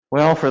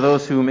Well, for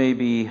those who may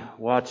be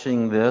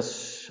watching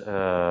this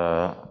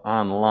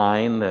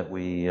online, that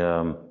we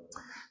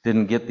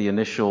didn't get the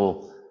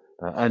initial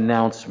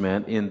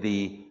announcement, in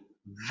the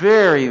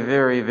very,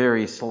 very,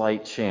 very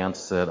slight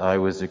chance that I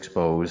was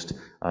exposed,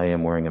 I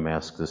am wearing a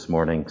mask this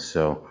morning,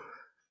 so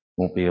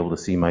won't be able to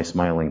see my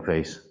smiling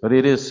face. But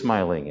it is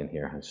smiling in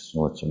here, I just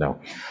want to let you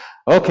know.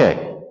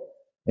 Okay,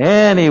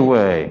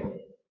 anyway.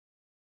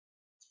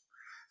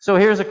 So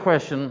here's a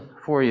question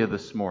for you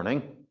this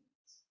morning.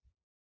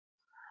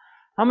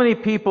 How many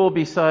people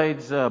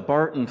besides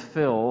Bart and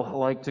Phil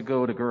like to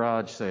go to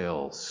garage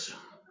sales?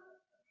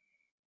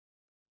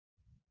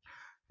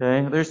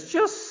 Okay, there's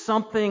just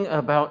something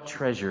about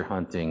treasure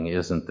hunting,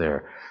 isn't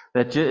there?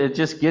 That it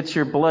just gets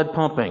your blood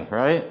pumping,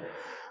 right?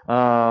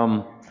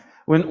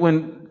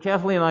 When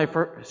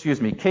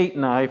Kate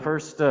and I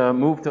first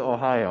moved to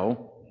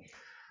Ohio,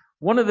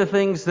 one of the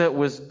things that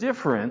was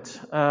different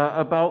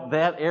about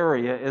that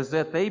area is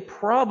that they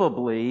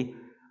probably,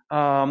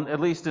 at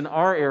least in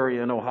our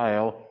area in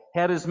Ohio,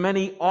 had as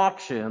many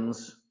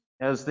auctions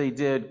as they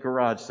did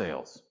garage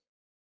sales.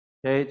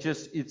 Okay,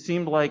 it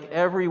seemed like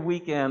every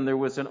weekend there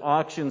was an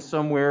auction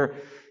somewhere.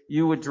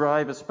 You would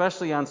drive,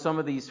 especially on some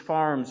of these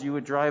farms, you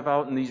would drive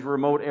out in these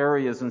remote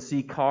areas and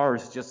see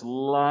cars just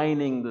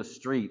lining the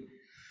street.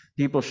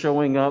 People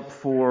showing up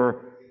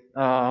for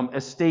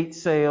estate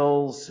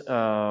sales,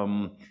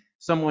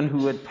 someone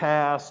who had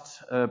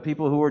passed,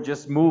 people who were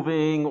just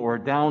moving or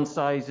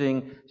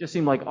downsizing. Just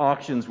seemed like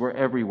auctions were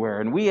everywhere.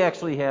 And we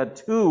actually had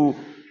two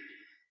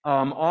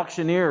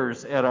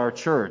auctioneers at our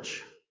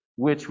church,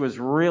 which was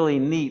really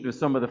neat with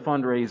some of the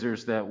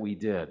fundraisers that we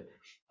did.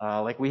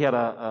 Like we had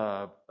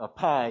a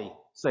pie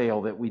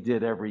sale that we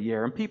did every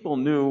year, and people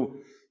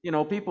knew,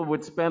 people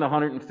would spend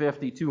 $150,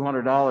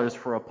 $200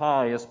 for a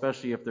pie,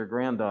 especially if their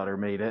granddaughter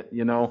made it,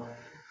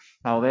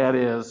 how that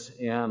is,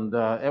 and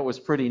it was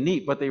pretty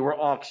neat, but they were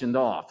auctioned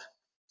off.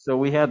 So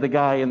we had the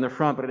guy in the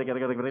front, that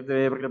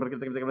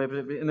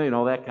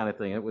kind of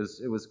thing. It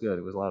was good.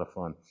 It was a lot of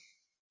fun.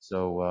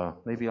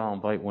 So maybe I'll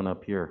invite one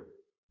up here.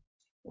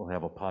 We'll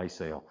have a pie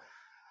sale.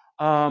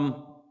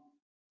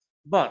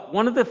 But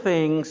one of the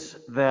things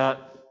that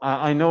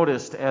I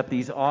noticed at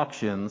these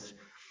auctions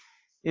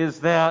is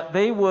that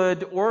they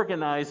would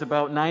organize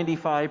about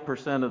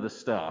 95% of the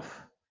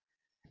stuff.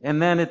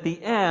 And then at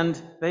the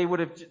end,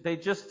 they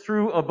just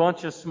threw a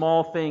bunch of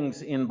small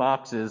things in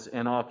boxes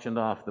and auctioned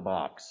off the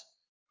box.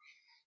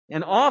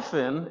 And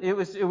often it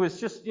was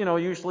just,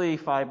 usually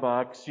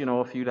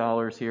 $5, a few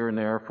dollars here and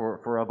there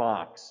for a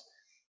box.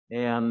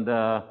 And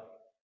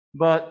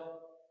but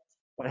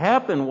what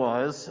happened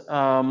was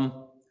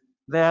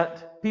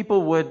that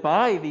people would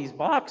buy these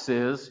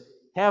boxes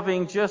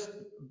having just,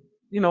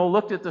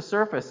 looked at the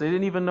surface. They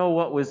didn't even know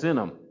what was in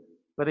them.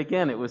 But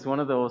again, it was one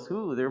of those,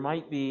 there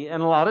might be,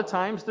 and a lot of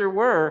times there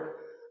were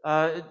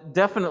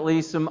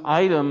definitely some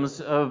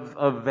items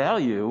of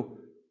value.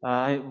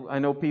 I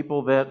know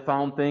people that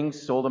found things,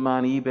 sold them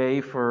on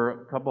eBay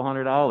for a couple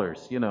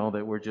 $100,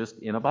 that were just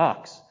in a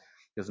box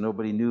because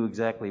nobody knew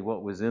exactly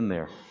what was in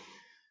there.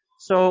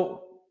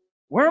 So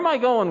where am I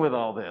going with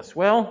all this?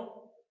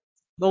 Well,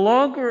 the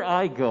longer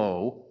I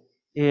go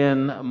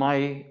in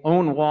my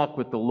own walk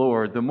with the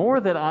Lord, the more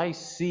that I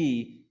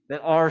see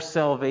that our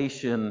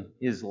salvation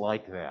is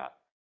like that.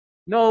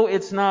 No,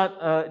 it's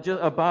not just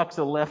a box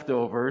of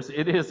leftovers.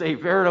 It is a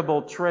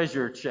veritable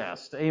treasure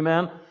chest.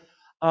 Amen?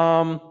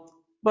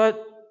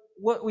 But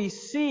what we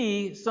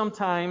see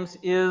sometimes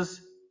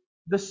is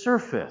the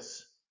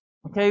surface.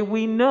 Okay,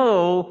 we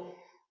know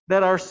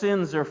that our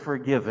sins are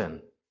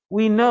forgiven.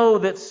 We know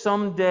that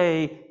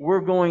someday we're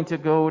going to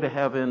go to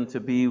heaven to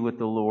be with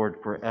the Lord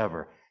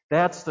forever.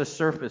 That's the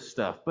surface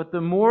stuff. But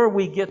the more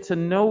we get to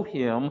know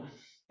Him,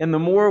 and the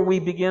more we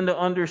begin to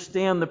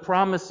understand the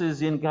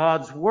promises in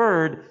God's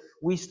Word,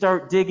 we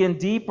start digging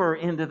deeper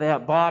into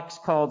that box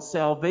called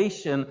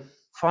salvation,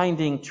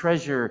 finding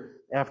treasure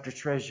after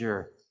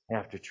treasure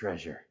after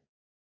treasure.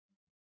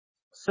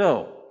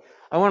 So,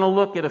 I want to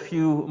look at a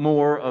few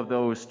more of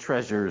those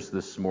treasures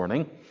this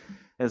morning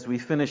as we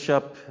finish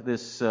up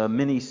this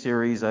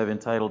mini-series I've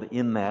entitled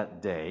In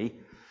That Day.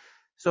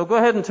 So go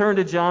ahead and turn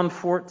to John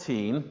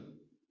 14.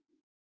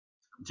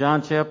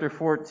 John chapter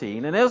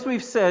 14. And as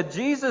we've said,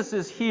 Jesus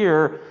is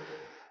here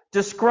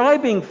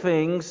describing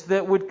things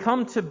that would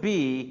come to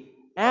be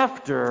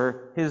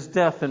after His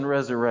death and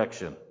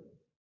resurrection.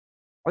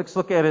 Let's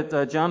look at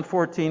it. John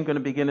 14, going to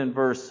begin in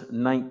verse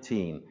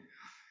 19.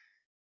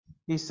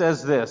 He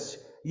says this,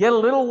 "Yet a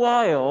little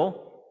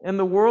while, and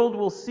the world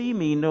will see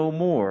me no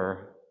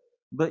more,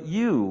 but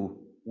you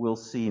will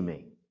see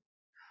me."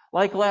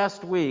 Like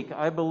last week,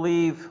 I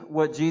believe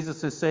what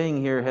Jesus is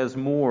saying here has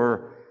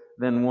more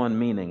than one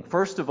meaning.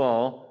 First of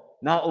all,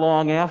 not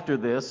long after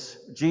this,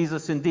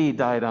 Jesus indeed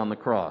died on the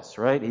cross,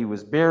 right? He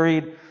was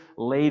buried,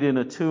 laid in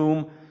a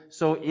tomb.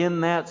 So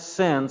in that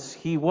sense,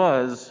 He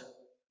was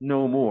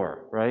no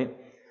more, right?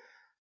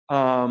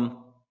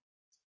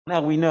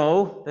 Now we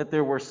know that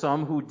there were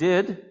some who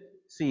did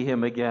see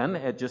Him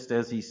again, just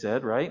as He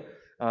said, right?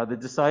 The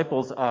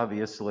disciples,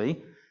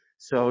 obviously.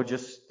 So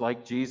just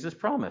like Jesus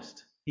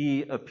promised,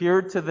 He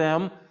appeared to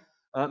them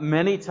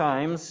many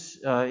times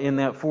in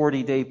that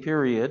 40-day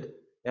period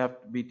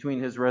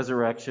between his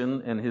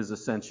resurrection and his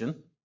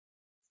ascension.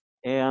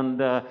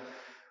 And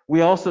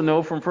we also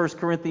know from 1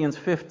 Corinthians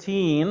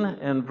 15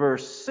 and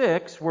verse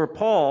 6, where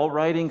Paul,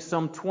 writing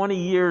some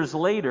 20 years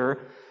later,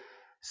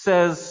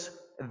 says,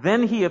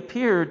 "Then he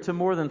appeared to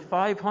more than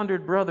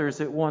 500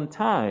 brothers at one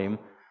time,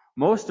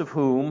 most of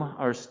whom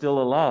are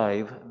still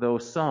alive, though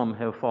some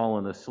have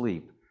fallen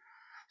asleep."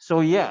 So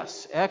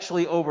yes,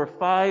 actually over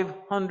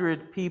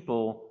 500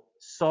 people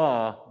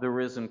saw the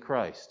risen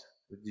Christ.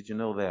 Did you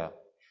know that?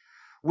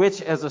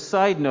 Which, as a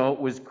side note,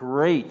 was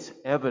great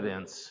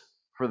evidence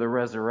for the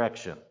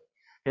resurrection.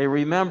 Okay,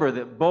 remember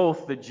that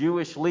both the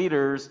Jewish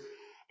leaders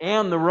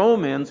and the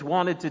Romans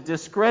wanted to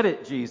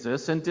discredit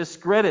Jesus and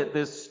discredit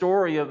this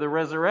story of the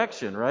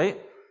resurrection,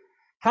 right?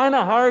 Kind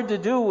of hard to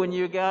do when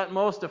you got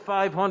most of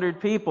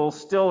 500 people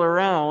still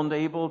around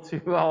able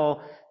to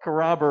all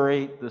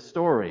corroborate the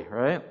story,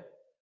 right?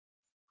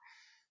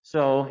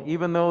 So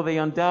even though they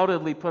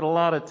undoubtedly put a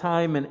lot of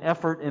time and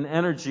effort and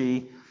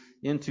energy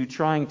into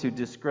trying to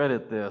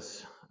discredit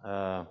this,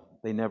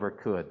 they never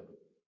could.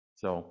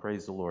 So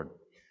praise the Lord.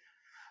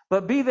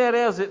 But be that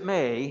as it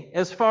may,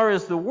 as far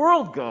as the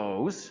world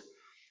goes,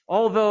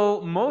 although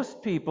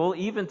most people,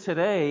 even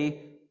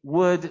today,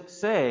 would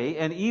say,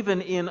 and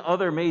even in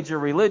other major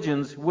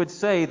religions, would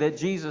say that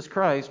Jesus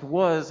Christ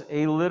was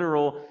a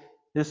literal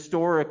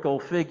historical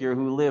figure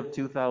who lived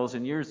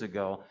 2,000 years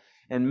ago,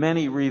 and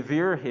many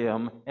revere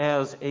him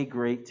as a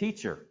great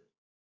teacher.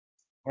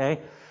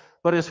 Okay?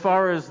 But as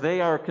far as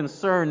they are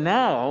concerned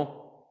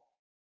now,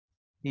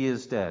 he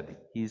is dead.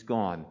 He's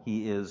gone.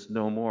 He is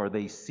no more.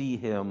 They see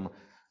him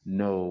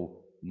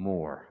no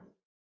more.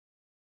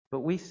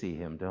 But we see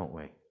him, don't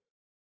we?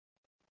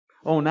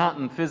 Oh, not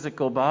in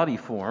physical body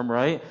form,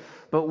 right?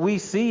 But we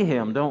see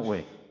him, don't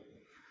we?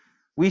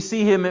 We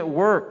see him at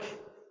work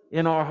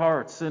in our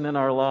hearts and in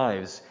our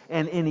lives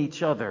and in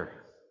each other,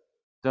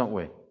 don't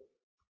we?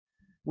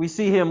 We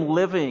see him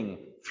living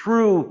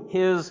through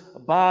his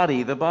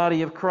body, the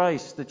body of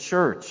Christ, the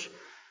church.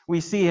 We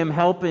see him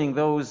helping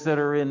those that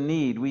are in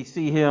need. We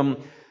see him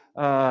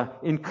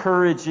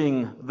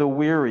encouraging the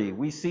weary.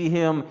 We see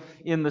him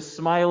in the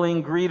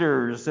smiling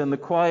greeters and the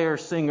choir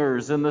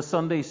singers and the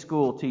Sunday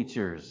school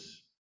teachers.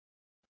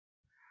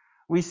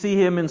 We see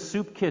him in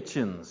soup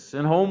kitchens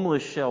and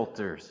homeless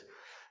shelters,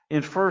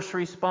 in first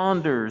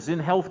responders, in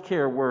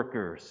healthcare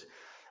workers,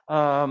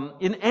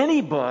 in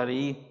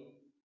anybody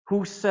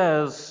who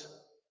says,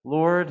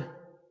 "Lord,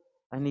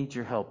 I need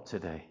your help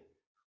today.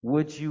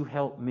 Would you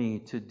help me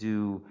to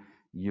do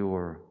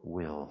your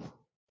will?"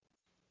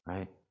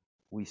 Right?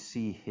 We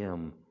see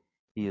him.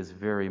 He is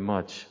very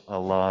much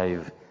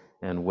alive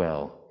and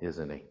well,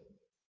 isn't he?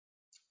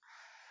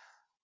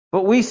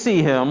 But we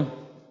see him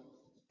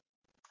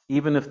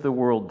even if the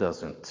world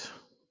doesn't.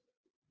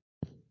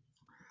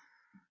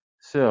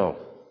 So,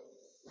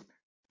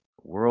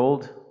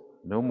 world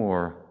no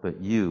more,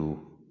 but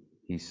you,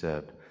 he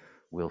said,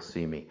 will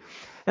see me.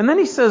 And then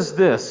he says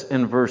this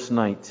in verse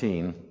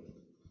 19,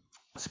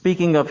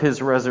 speaking of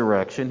his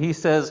resurrection, he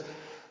says,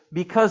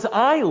 "Because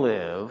I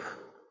live,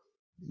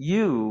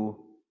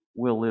 you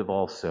will live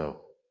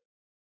also."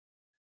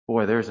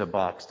 Boy, there's a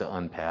box to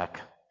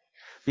unpack.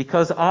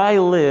 Because I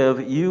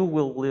live, you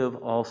will live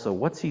also.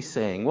 What's he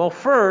saying? Well,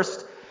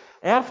 first,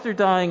 after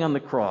dying on the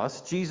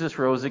cross, Jesus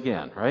rose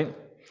again, right?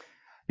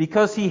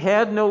 Because he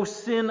had no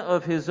sin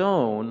of his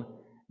own,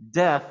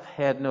 death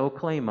had no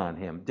claim on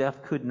him.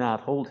 Death could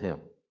not hold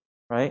him,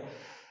 right?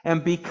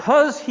 And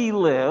because he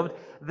lived,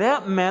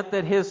 that meant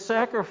that his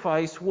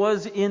sacrifice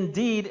was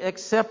indeed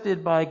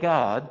accepted by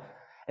God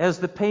as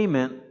the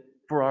payment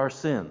for our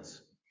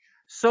sins.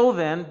 So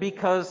then,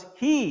 because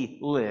he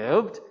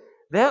lived,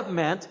 that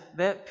meant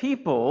that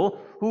people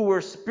who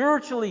were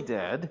spiritually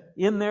dead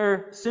in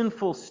their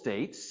sinful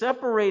state,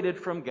 separated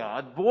from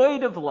God,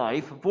 void of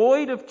life,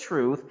 void of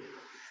truth,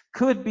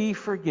 could be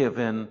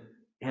forgiven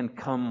and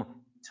come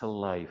to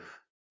life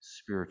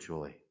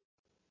spiritually.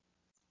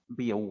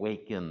 Be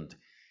awakened,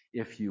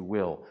 if you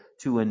will,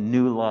 to a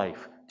new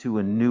life, to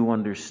a new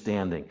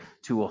understanding,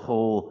 to a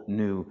whole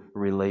new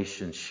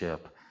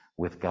relationship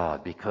with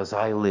God. Because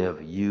I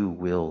live, you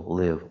will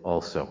live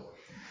also.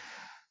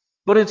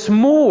 But it's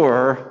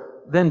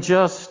more than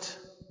just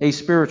a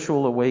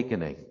spiritual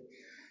awakening.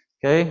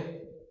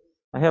 Okay?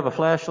 I have a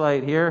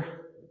flashlight here.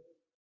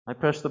 I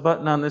press the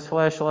button on this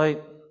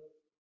flashlight.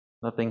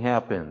 Nothing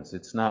happens.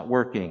 It's not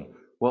working.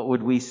 What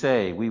would we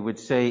say? We would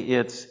say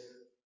it's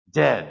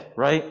dead,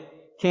 right?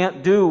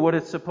 Can't do what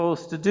it's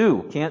supposed to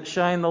do. Can't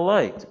shine the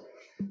light.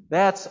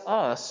 That's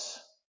us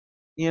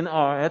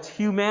that's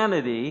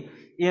humanity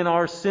in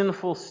our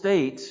sinful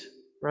state,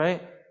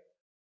 right?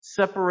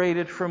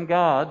 Separated from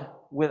God,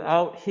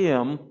 without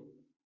him,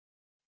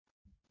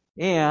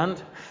 and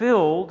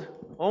filled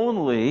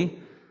only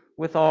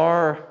with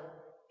our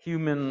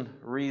human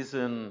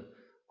reason,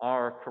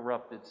 our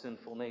corrupted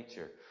sinful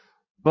nature.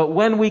 But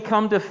when we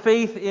come to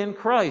faith in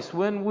Christ,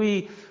 when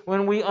we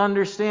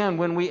understand,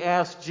 when we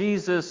ask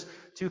Jesus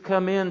to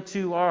come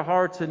into our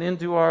hearts and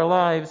into our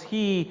lives,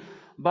 He,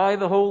 by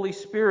the Holy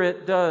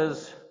Spirit,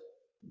 does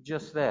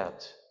just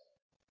that.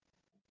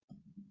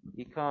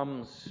 He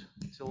comes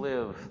to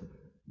live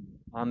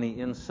on the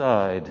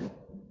inside,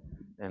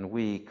 and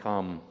we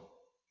come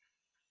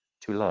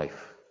to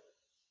life.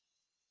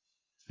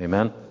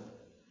 Amen?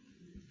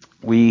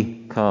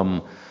 We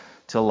come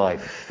to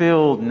life,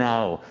 filled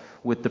now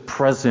with the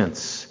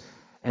presence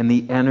and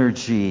the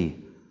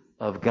energy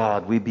of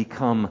God. We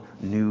become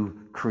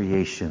new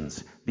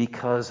creations.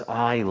 Because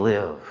I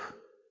live,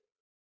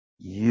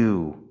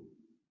 you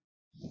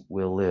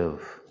will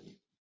live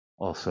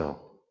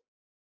also.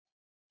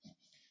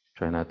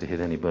 Try not to hit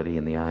anybody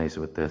in the eyes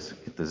with this.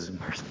 Get the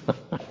zoomers.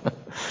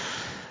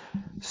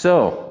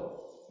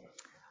 So,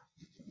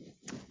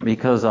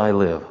 because I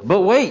live.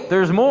 But wait,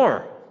 there's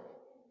more.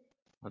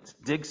 Let's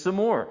dig some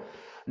more.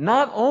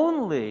 Not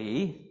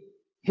only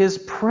His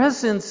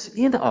presence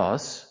in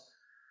us,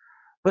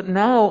 but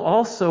now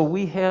also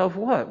we have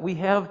what? We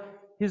have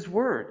His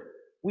Word.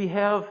 We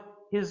have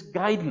His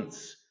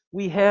guidance.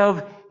 We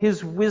have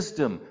His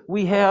wisdom.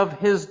 We have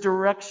His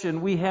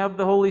direction. We have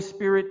the Holy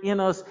Spirit in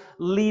us,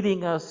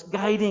 leading us,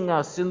 guiding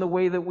us in the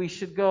way that we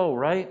should go,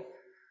 right?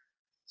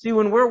 See,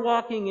 when we're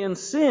walking in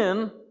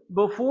sin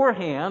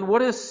beforehand, what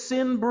does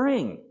sin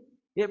bring?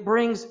 It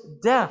brings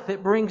death.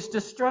 It brings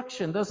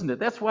destruction, doesn't it?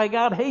 That's why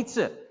God hates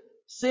it.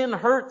 Sin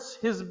hurts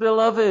His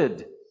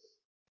beloved.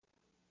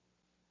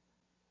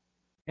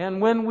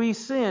 And when we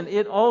sin,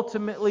 it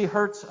ultimately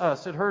hurts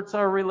us. It hurts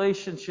our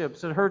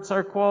relationships. It hurts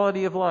our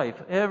quality of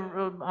life.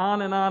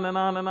 On and on and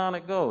on and on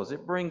it goes.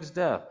 It brings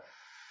death.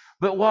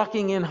 But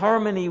walking in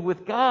harmony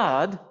with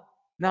God,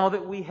 now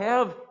that we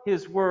have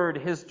His Word,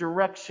 His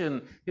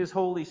direction, His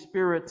Holy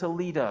Spirit to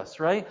lead us,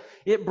 right?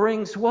 It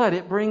brings what?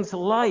 It brings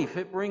life.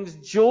 It brings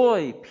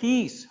joy,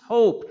 peace,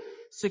 hope,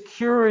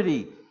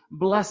 security,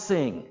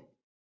 blessing.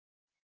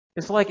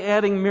 It's like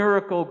adding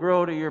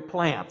Miracle-Gro to your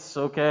plants,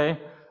 okay?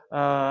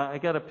 I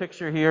got a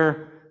picture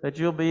here that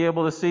you'll be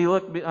able to see.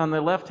 Look, on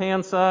the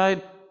left-hand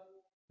side,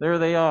 there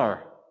they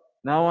are.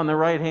 Now on the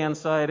right-hand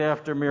side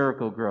after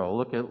Miracle-Gro.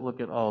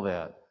 Look at all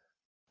that.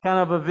 Kind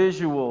of a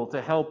visual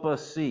to help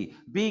us see.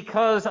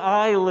 Because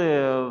I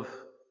live,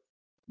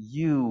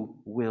 you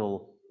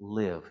will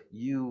live.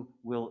 You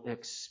will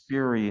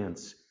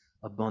experience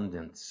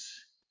abundance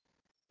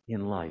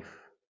in life.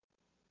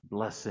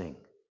 Blessing,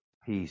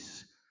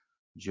 peace,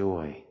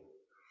 joy.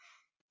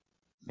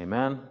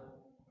 Amen?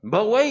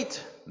 But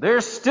wait,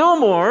 there's still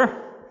more.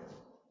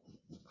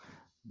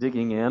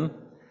 Digging in.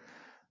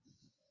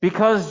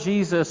 Because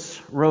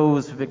Jesus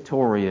rose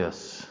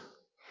victorious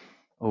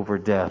over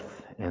death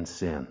and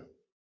sin.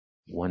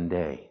 One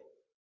day,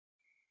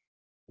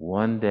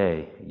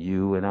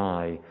 you and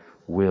I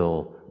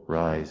will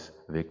rise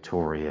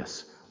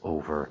victorious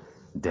over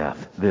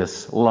death.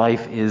 This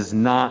life is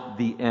not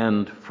the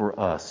end for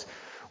us.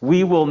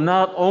 We will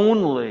not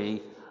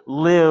only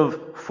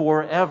live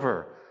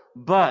forever,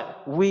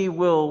 but we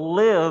will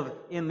live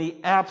in the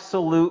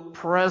absolute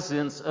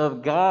presence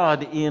of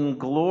God in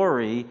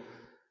glory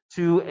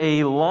to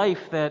a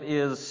life that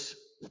is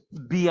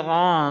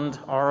beyond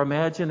our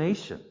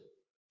imagination.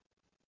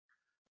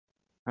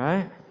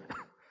 Right?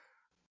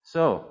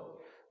 So,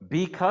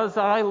 because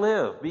I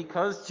live,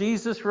 because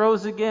Jesus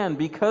rose again,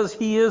 because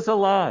He is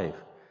alive,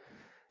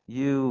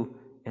 you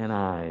and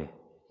I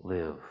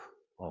live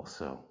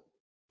also.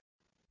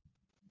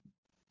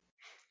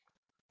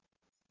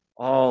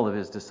 All of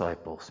His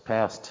disciples,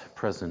 past,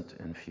 present,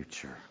 and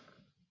future.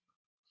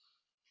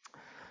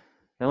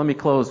 Now let me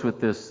close with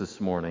this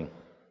morning.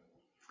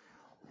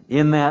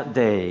 In that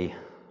day,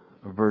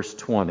 verse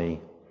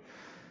 20,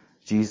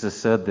 Jesus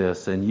said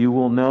this, "And you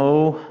will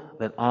know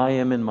that I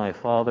am in my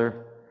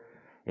Father,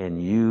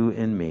 and you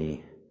in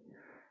me,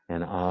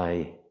 and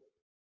I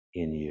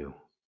in you."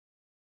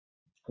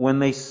 When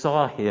they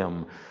saw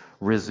Him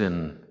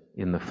risen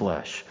in the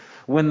flesh,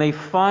 when they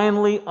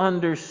finally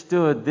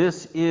understood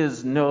this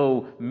is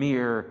no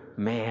mere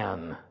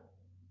man,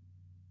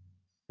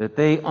 that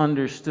they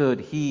understood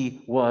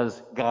He was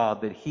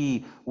God, that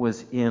He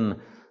was in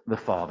the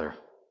Father.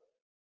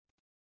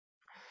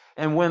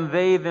 And when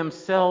they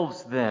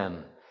themselves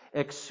then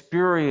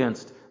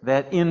experienced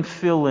that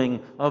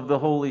infilling of the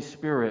Holy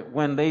Spirit,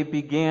 when they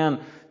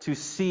began to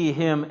see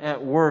Him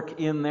at work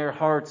in their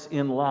hearts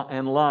and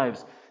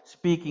lives,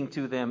 speaking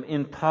to them,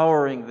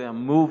 empowering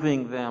them,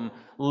 moving them,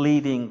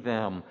 leading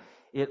them,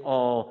 it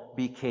all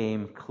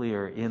became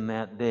clear. In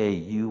that day,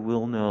 you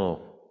will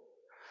know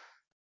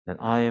that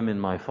I am in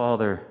my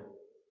Father,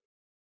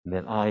 and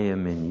that I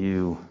am in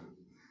you,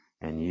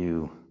 and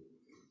you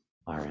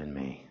are in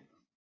me.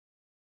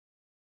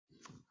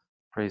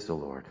 Praise the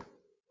Lord.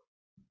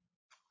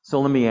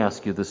 So let me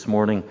ask you this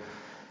morning,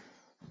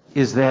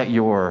 is that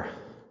your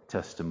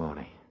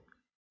testimony?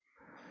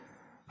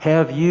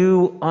 Have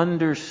you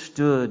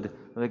understood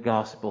the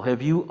gospel?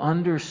 Have you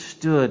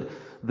understood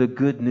the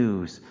good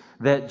news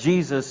that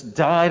Jesus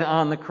died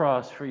on the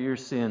cross for your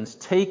sins,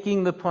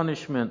 taking the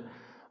punishment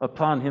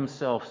upon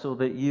Himself so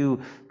that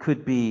you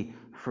could be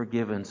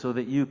forgiven, so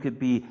that you could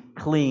be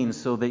clean,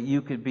 so that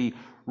you could be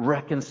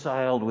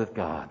reconciled with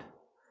God,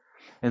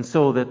 and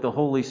so that the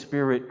Holy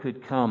Spirit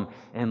could come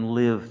and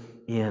live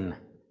in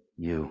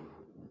you.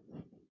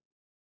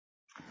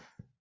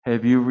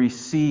 Have you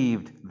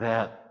received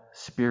that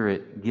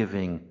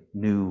Spirit-giving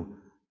new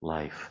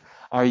life?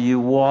 Are you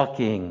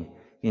walking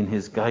in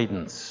His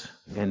guidance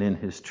and in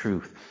His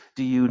truth?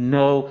 Do you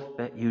know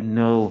that you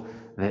know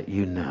that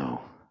you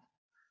know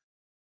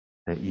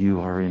that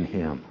you are in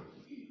Him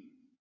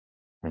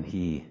and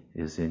He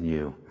is in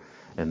you,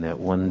 and that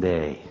one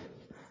day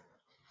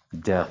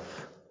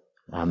death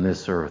on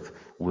this earth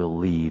will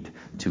lead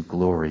to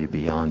glory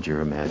beyond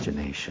your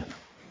imagination?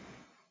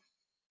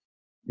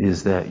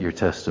 Is that your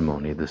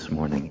testimony this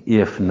morning?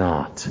 If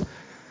not,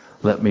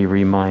 let me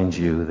remind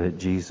you that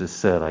Jesus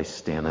said, I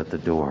stand at the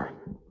door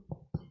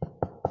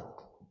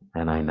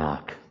and I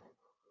knock.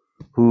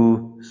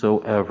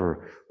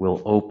 Whosoever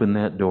will open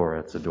that door,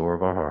 that's the door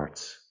of our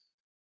hearts,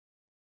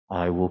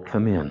 I will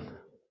come in.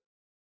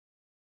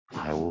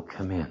 I will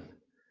come in.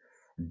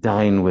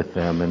 Dine with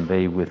them and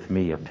they with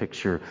me, a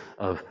picture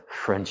of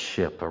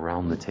friendship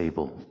around the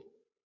table.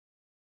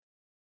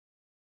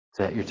 Is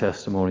that your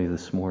testimony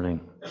this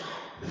morning?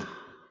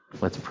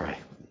 Let's pray.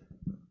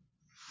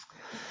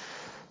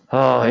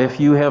 Oh, if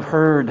you have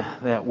heard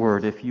that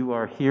word, if you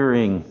are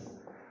hearing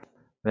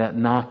that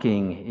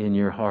knocking in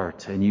your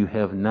heart and you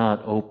have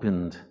not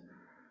opened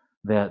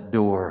that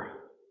door,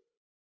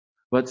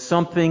 but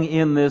something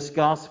in this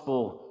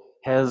gospel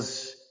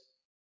has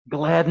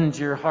gladdened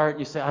your heart,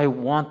 you say, I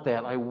want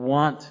that. I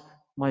want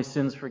my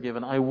sins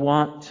forgiven. I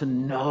want to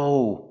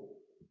know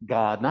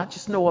God, not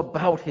just know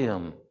about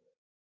Him.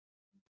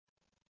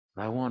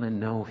 I want to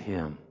know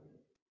Him.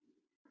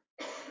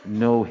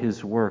 Know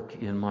His work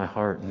in my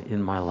heart and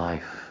in my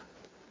life.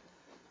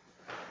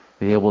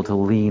 Be able to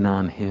lean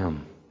on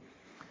Him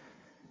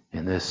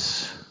in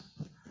this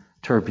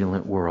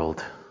turbulent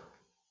world.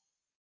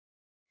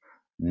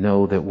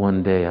 Know that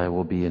one day I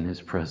will be in His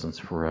presence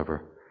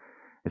forever.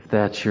 If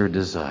that's your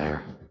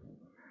desire,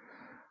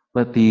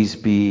 let these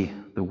be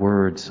the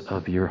words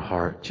of your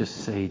heart.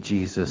 Just say,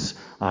 Jesus,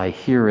 I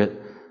hear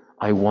it.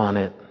 I want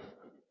it.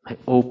 I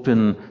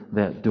open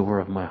that door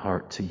of my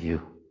heart to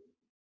you.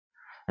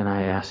 And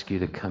I ask you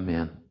to come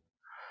in.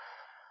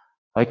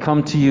 I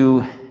come to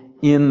you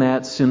in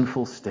that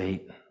sinful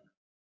state,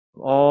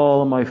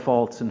 all of my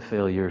faults and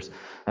failures,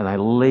 and I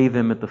lay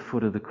them at the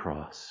foot of the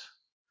cross.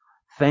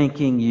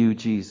 Thanking you,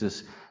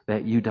 Jesus,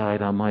 that you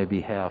died on my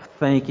behalf.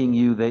 Thanking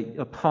you that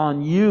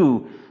upon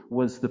you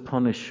was the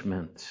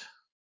punishment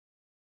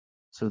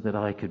so that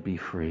I could be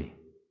free.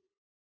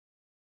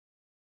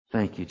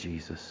 Thank you,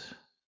 Jesus.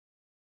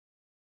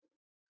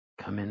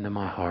 Come into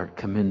my heart.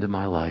 Come into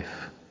my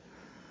life.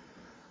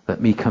 Let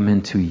me come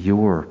into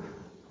your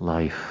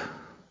life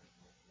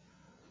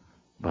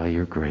by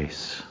your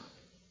grace.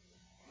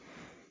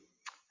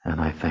 And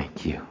I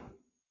thank you.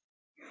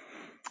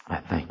 I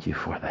thank you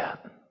for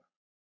that.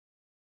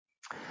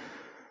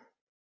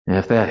 And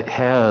if that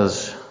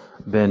has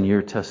been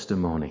your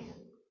testimony,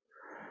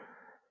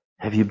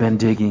 have you been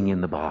digging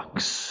in the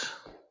box?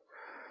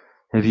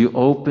 Have you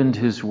opened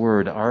His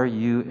Word? Are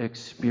you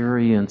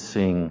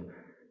experiencing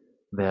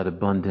that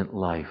abundant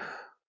life?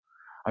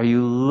 Are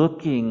you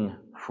looking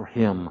for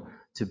Him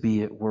to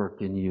be at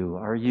work in you?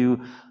 Are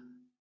you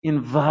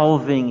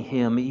involving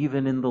Him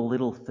even in the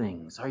little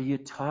things? Are you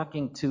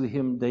talking to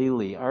Him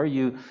daily? Are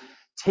you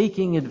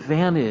taking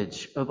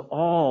advantage of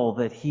all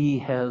that He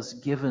has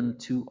given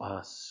to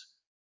us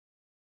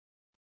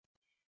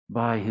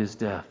by His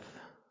death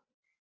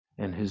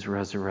and His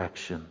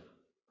resurrection?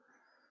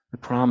 The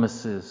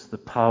promises, the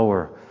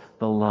power,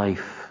 the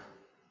life.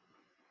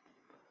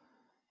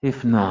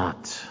 If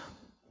not,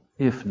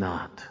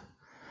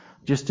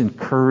 just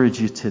encourage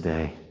you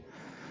today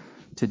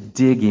to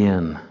dig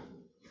in,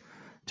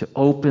 to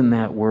open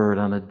that Word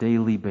on a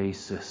daily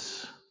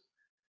basis.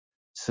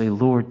 Say,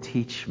 Lord,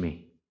 teach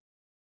me.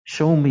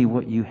 Show me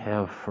what you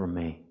have for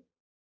me.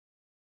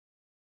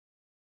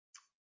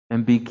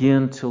 And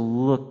begin to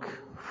look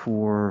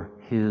for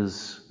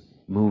His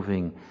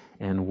moving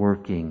and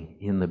working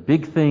in the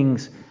big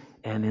things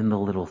and in the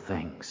little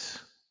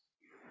things.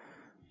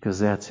 Because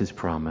that's His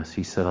promise.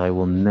 He said, I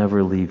will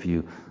never leave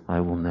you. I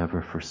will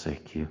never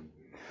forsake you.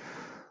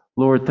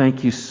 Lord,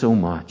 thank you so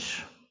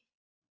much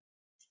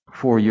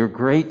for your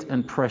great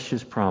and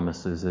precious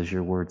promises, as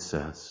your word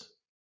says.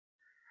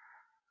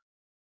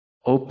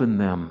 Open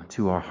them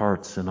to our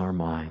hearts and our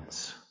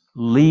minds.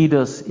 Lead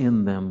us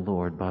in them,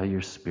 Lord, by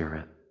your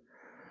Spirit.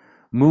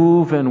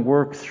 Move and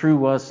work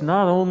through us,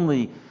 not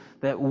only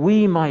that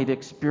we might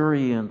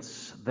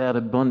experience that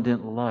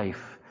abundant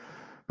life,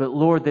 but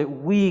Lord, that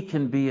we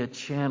can be a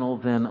channel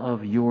then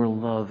of your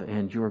love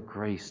and your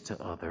grace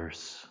to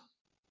others.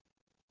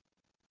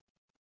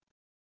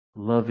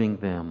 Loving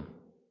them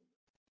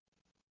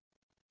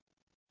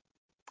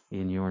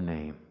in your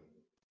name.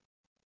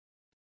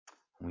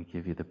 We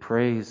give you the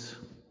praise,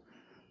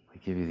 we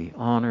give you the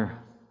honor,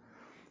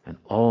 and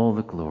all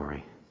the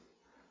glory.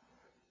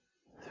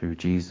 Through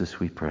Jesus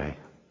we pray.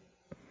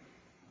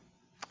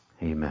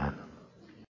 Amen.